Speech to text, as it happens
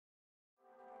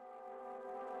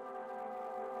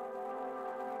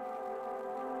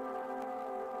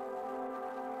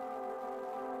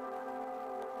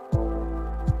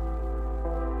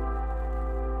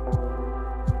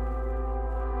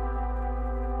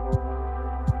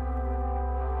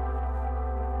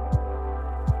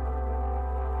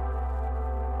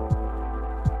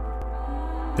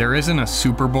There isn't a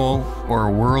Super Bowl or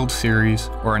a World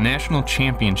Series or a national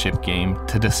championship game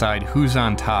to decide who's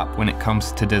on top when it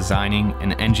comes to designing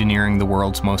and engineering the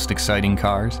world's most exciting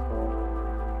cars.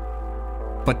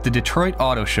 But the Detroit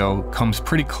Auto Show comes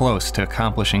pretty close to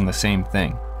accomplishing the same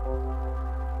thing.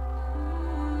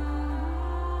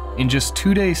 In just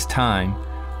 2 days' time,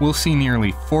 we'll see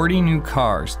nearly 40 new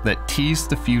cars that tease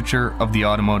the future of the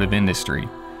automotive industry.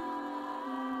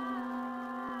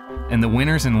 And the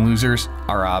winners and losers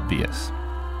are obvious.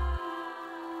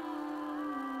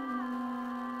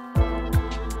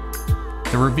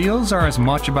 The reveals are as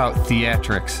much about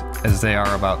theatrics as they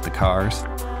are about the cars.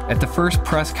 At the first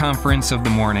press conference of the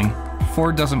morning,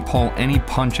 Ford doesn't pull any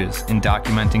punches in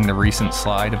documenting the recent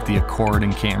slide of the Accord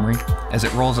and Camry as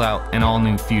it rolls out an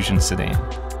all-new Fusion sedan.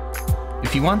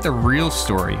 If you want the real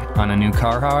story on a new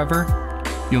car, however,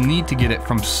 you'll need to get it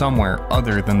from somewhere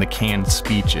other than the canned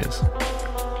speeches.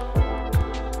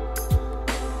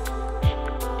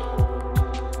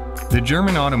 The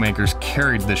German automakers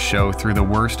carried this show through the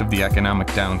worst of the economic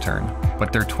downturn,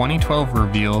 but their 2012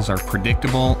 reveals are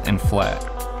predictable and flat.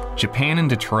 Japan and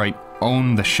Detroit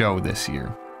own the show this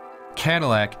year.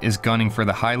 Cadillac is gunning for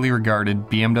the highly regarded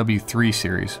BMW 3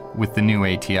 Series with the new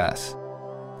ATS.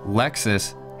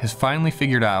 Lexus has finally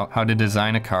figured out how to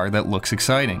design a car that looks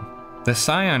exciting. The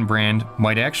Scion brand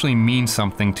might actually mean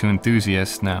something to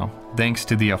enthusiasts now, thanks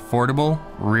to the affordable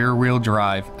rear-wheel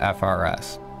drive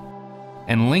FRS.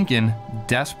 And Lincoln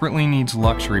desperately needs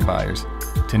luxury buyers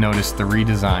to notice the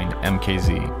redesigned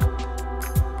MKZ.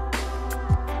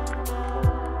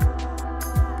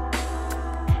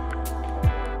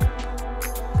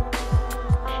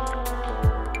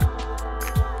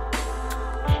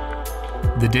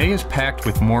 The day is packed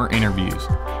with more interviews.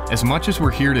 As much as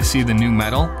we're here to see the new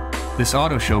metal, this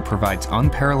auto show provides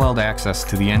unparalleled access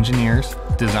to the engineers,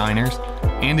 designers,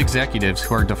 and executives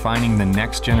who are defining the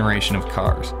next generation of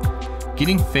cars.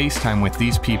 Getting FaceTime with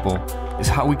these people is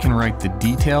how we can write the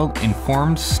detailed,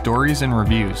 informed stories and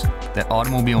reviews that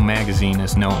Automobile Magazine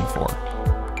is known for.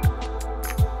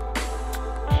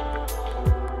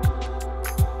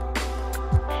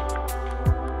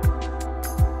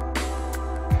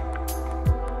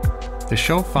 The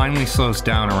show finally slows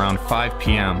down around 5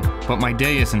 p.m., but my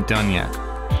day isn't done yet.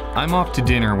 I'm off to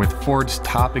dinner with Ford's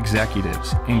top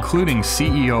executives, including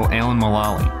CEO Alan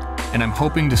Mulally, and I'm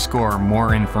hoping to score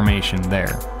more information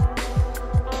there.